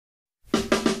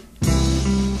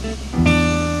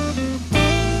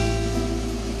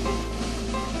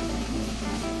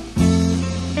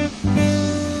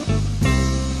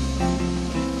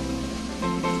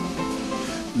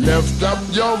Lift up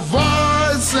your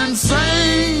voice and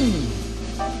sing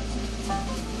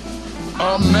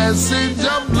a message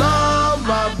of love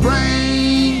I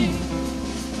bring.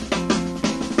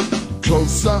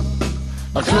 Closer,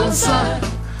 closer,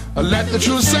 let the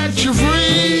truth set you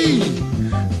free.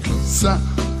 Closer,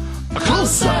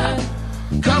 closer,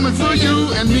 coming for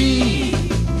you and me.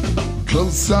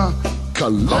 Closer,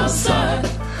 closer,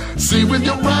 see with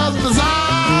your brother's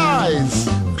eyes.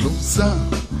 Closer,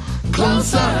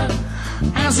 closer,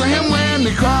 answer him when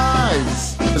he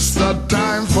cries. It's the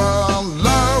time for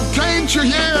love, can't you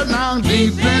hear it now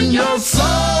deep in your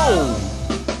soul?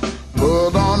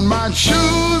 Put on my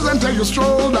shoes and take a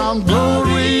stroll down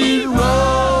Glory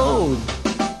Road.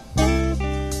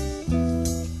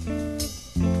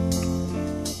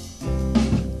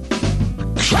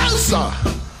 Closer,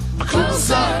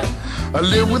 closer,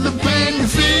 live with the pain you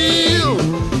feel.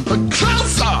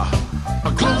 Closer,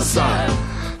 closer,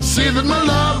 see that my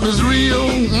love is real.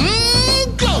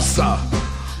 Closer,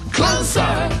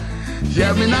 closer,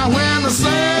 hear me now when I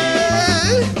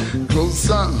say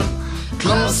closer,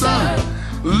 closer,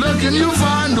 look and you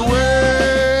find a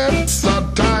way. It's the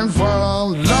time for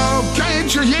love,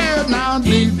 can't you hear it now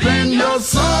deep in your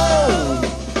soul?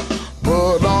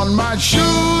 Put on my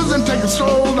shoes and take a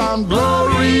stroll down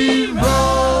Glory Road.